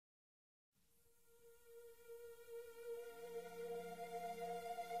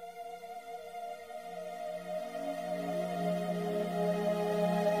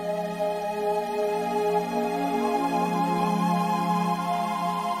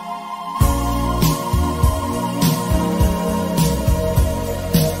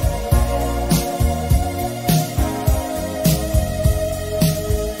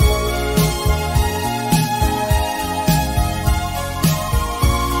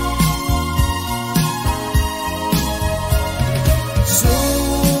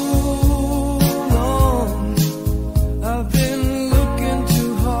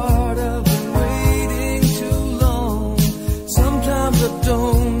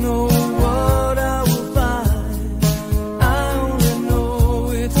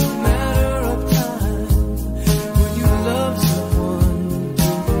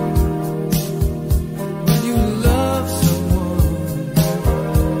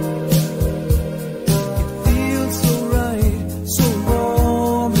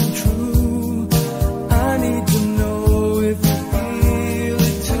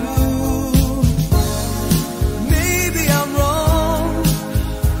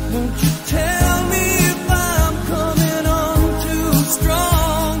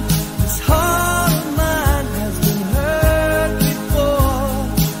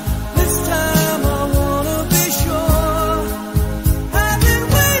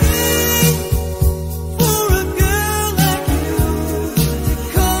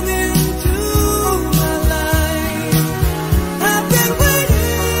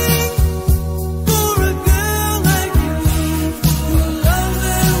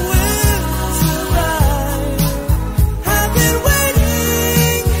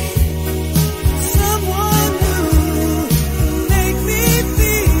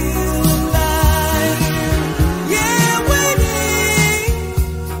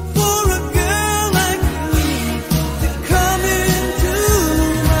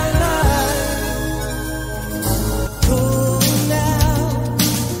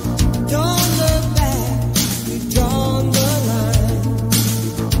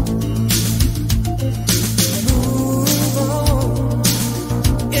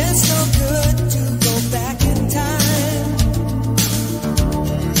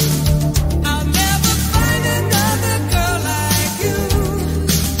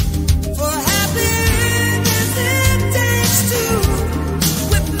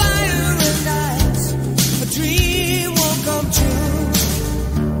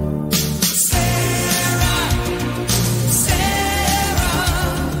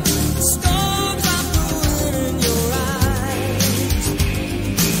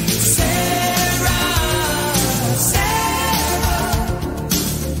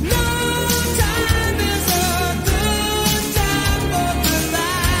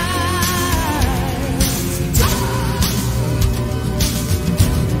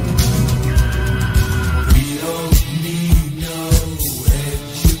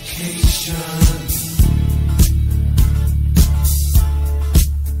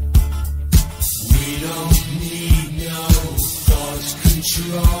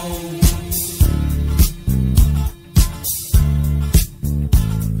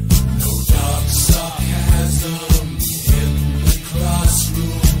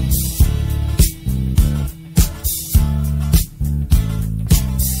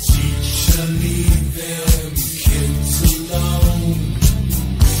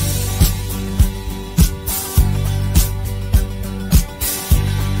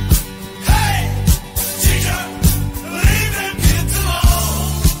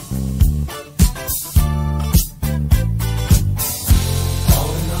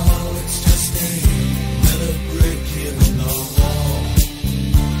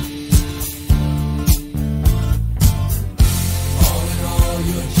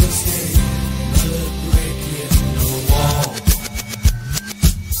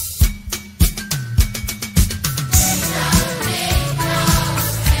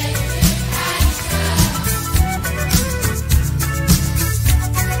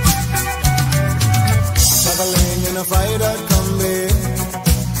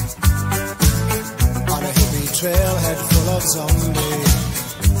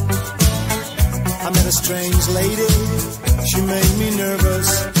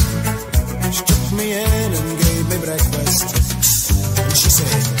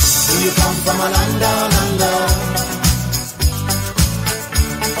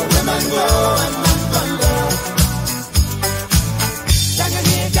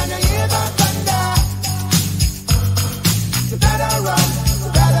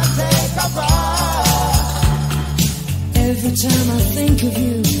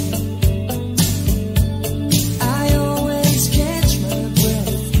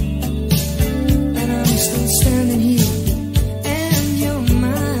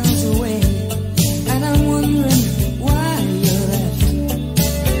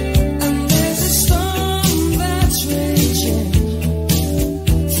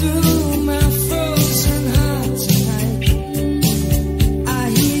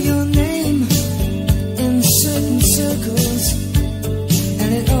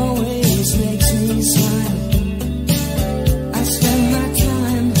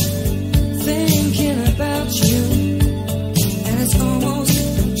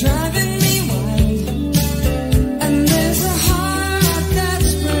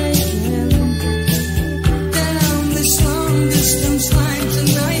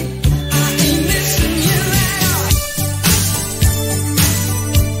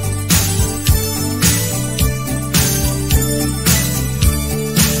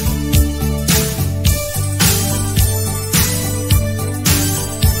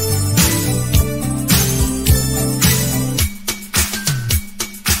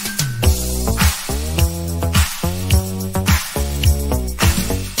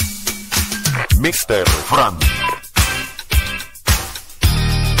Mr. Fran.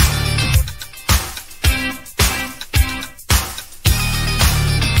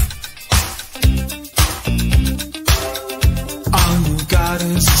 All you got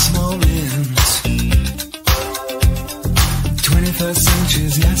is this moment. 21st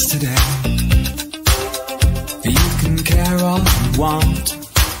century's yesterday. You can care all you want.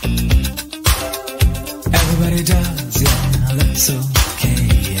 Everybody does, yeah, that's okay,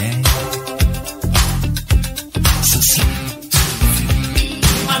 yeah. So slide to the feet.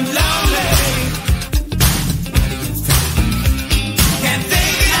 I'm lonely. What do you think? Can't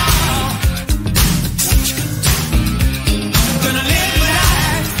think it all. What you gonna do? Gonna live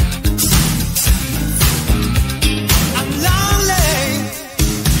life. I'm lonely.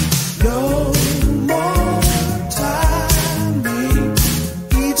 No more timing.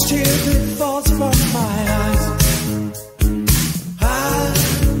 Each tear that falls from my eyes. I'm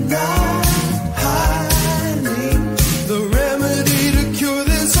not hiding the remedy to cure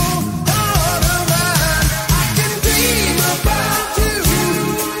this whole heart of mine. I can dream about you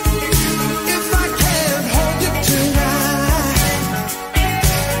if I can't hold you tonight.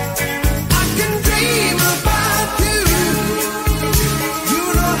 I can dream about you. You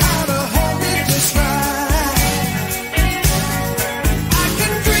know how to hold me just right. I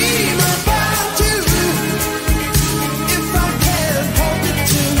can dream about you if I can't hold you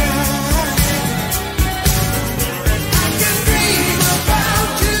tonight. I can dream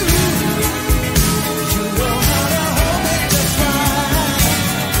about you. You know how to hold me just right.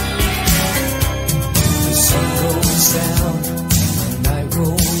 The sun goes down, the night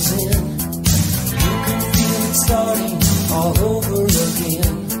rolls in. You can feel it starting all over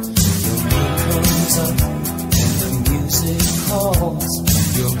again. The moon comes up and the music calls.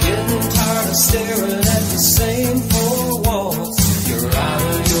 You're getting tired of staring at the same four walls. You're out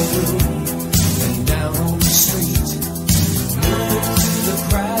of your room and down on the street. Move through the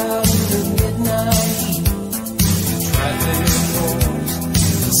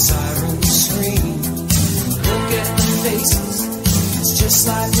just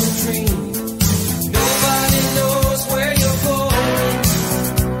like a dream. Nobody knows where you're going.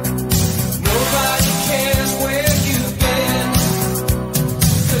 Nobody cares where you've been.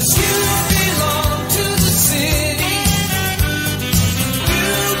 'Cause you belong to the city. You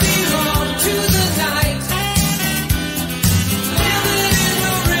belong to the night. Living in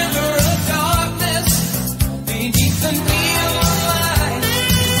a river of darkness beneath the neon light.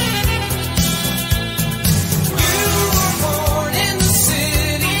 You were born in the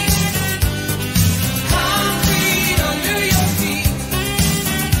city. Concrete under your feet.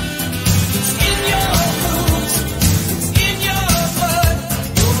 It's in your roots. It's in your blood.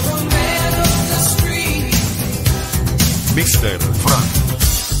 You're a man of the street. Mr. Frank.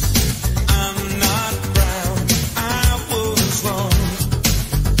 I'm not proud, I was wrong,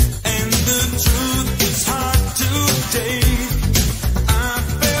 and the truth is hard to take. I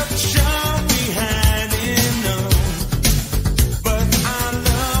felt sure we had enough, but our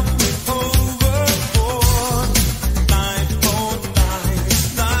love went overboard. Life for life,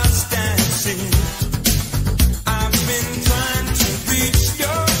 lost at sea. I've been trying to reach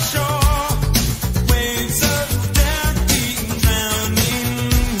your shore. Waves of death keep drowning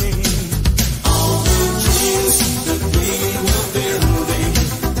me. All the dreams that we were building,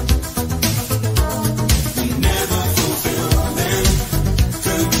 we never fulfilled them.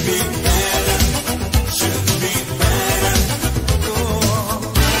 Could be better, should be better. Oh,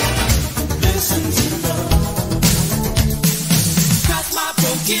 listen to love. Cross my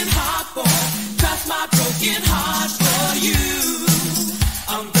broken heart, boy. Cross my broken heart for you.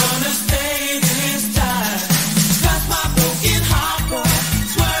 I'm gonna stay this time. Cross my broken heart, boy.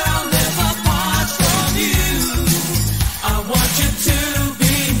 Swear I'll never part from you. I want you to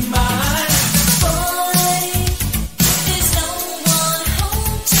be mine. Boy, there's no one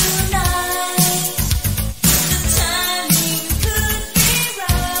home tonight. The timing could be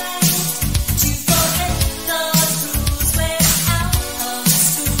right to forget those rules. We're out of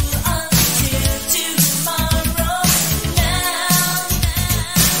school until tomorrow. Now,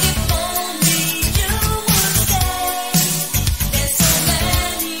 if only you would stay. There's so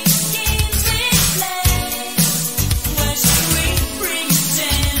many games we play. Why should we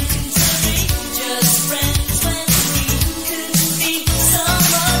pretend to be just friends when we could be so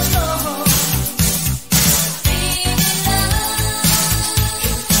much more? Baby love,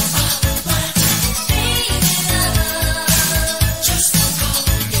 you are my baby love. Just call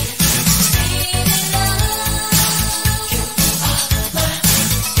me baby love. You are my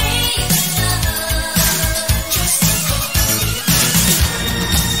baby love. Just call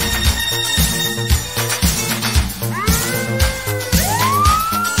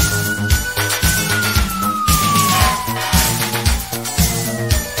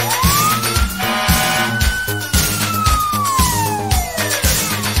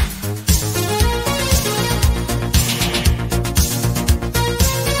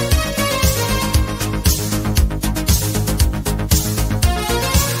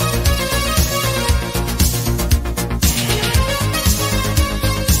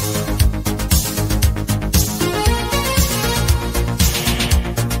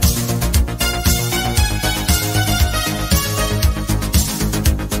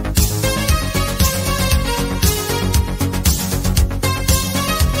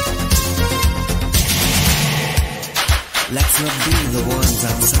Let's not be the ones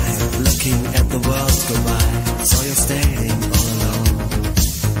outside looking at the world go by. So you're staying all alone.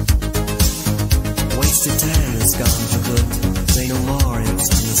 Wasted time is gone for good. Say no more, it's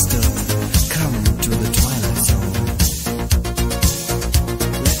understood. Come to the twilight zone.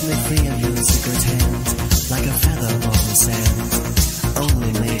 Let me feel your secret hand, like a feather on the sand,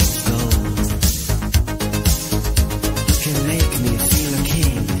 only made of gold. You can make me feel a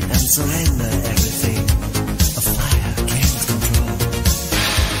king and surrender everything. A fire can't control.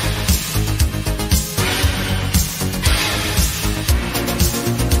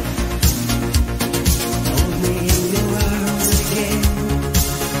 Hold me in your arms again.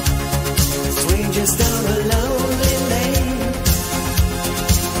 Strangers down a lonely lane.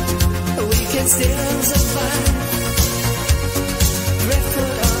 We can still survive.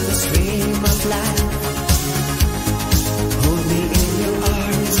 Driftwood on the stream of life. Hold me in your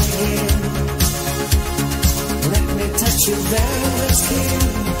arms again. Let me touch your velvet skin.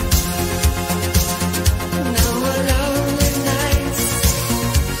 No more lonely nights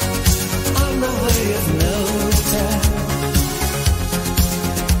on the way of no return.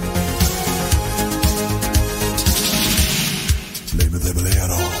 Baby, they believe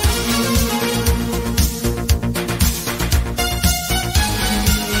it all.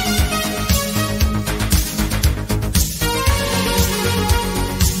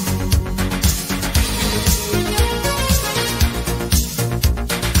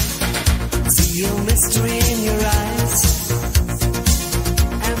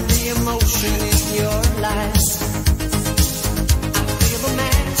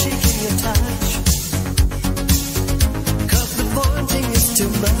 too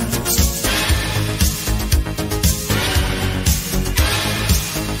much.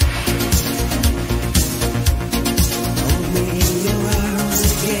 Hold me in your arms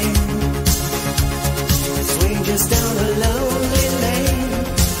again. Swing just down a lonely lane.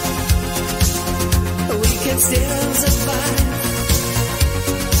 We can still survive.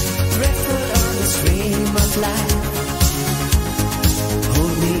 Barefoot on the stream of life.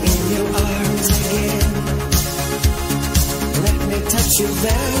 Hold me in your arms again. Let me touch your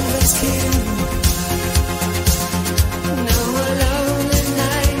velvet skin. No more lonely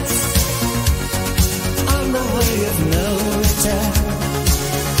nights on the way of no return.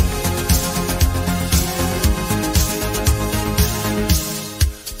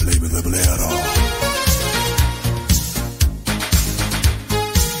 Lebe the bolero.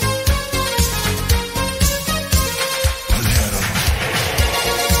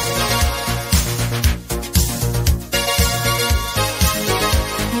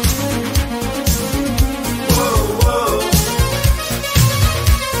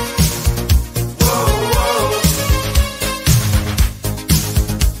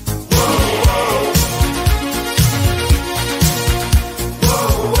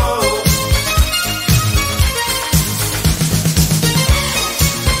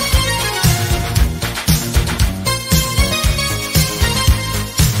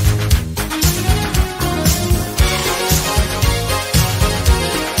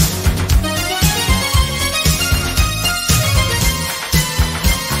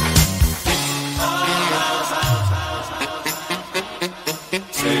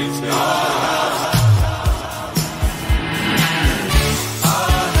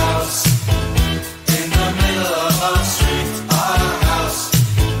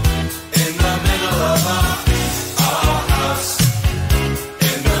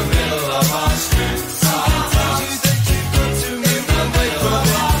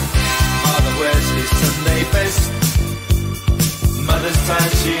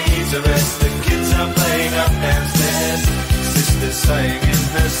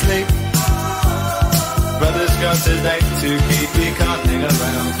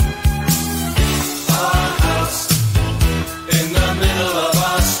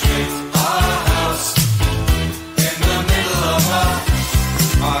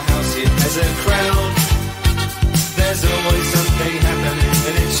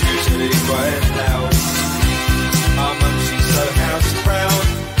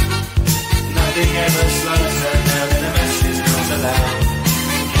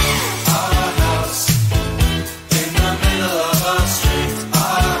 Our house in the middle of our street.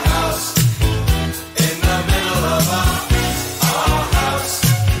 Our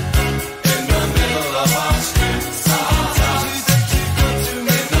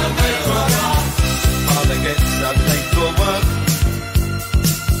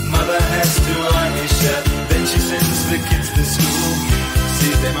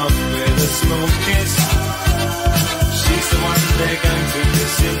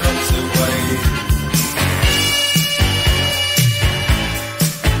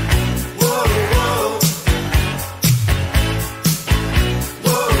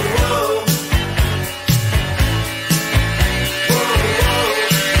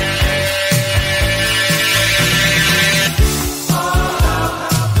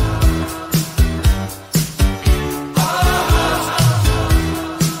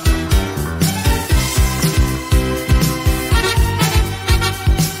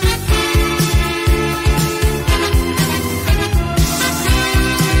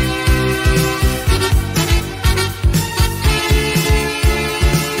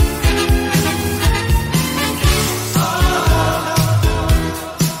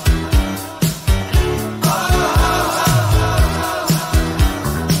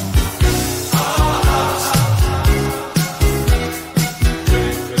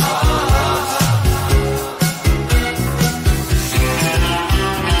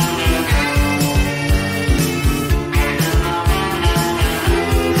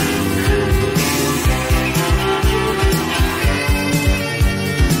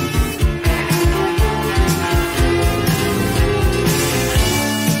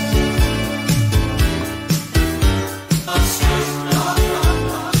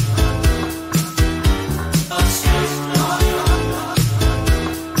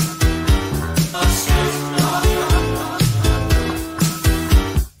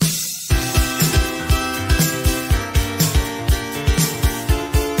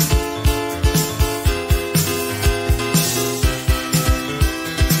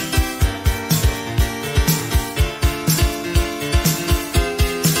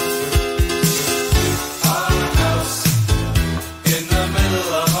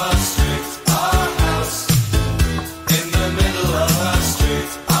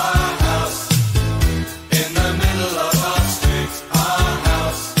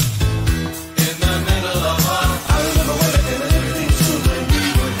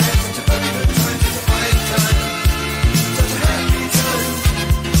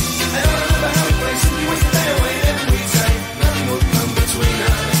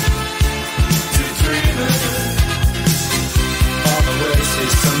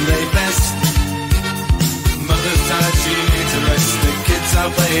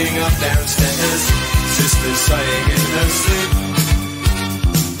playing up downstairs, sisters saying in her sleep,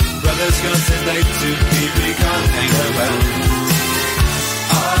 brother's got a date to keep, we can't hang around.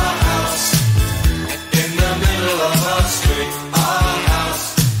 Our house in the middle of our street. Our house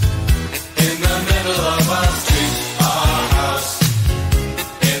in the middle of our street. Our house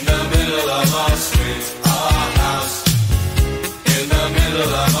in the middle of our street. Our house in the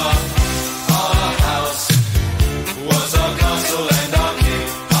middle of our house was our castle and our king.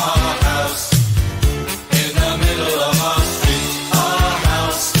 Our house in the middle of our street. Our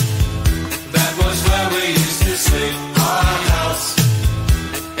house, that was where we used to sleep. Our house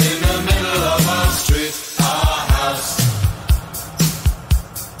in the middle of our street. Our house.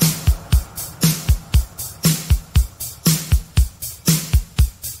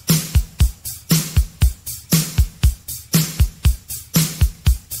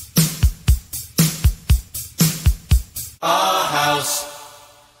 Our house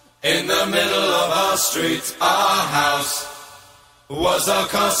in the middle of our street. Our house was our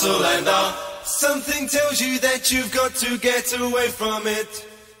castle and our. Something tells you that you've got to get away from it.